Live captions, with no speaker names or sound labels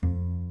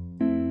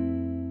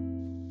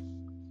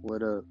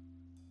What up?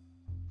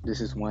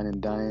 This is Wine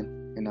and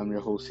Dine, and I'm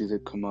your host, Cesar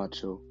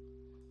Camacho.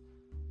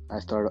 I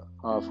start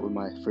off with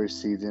my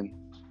first season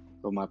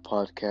of my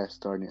podcast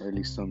starting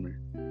early summer.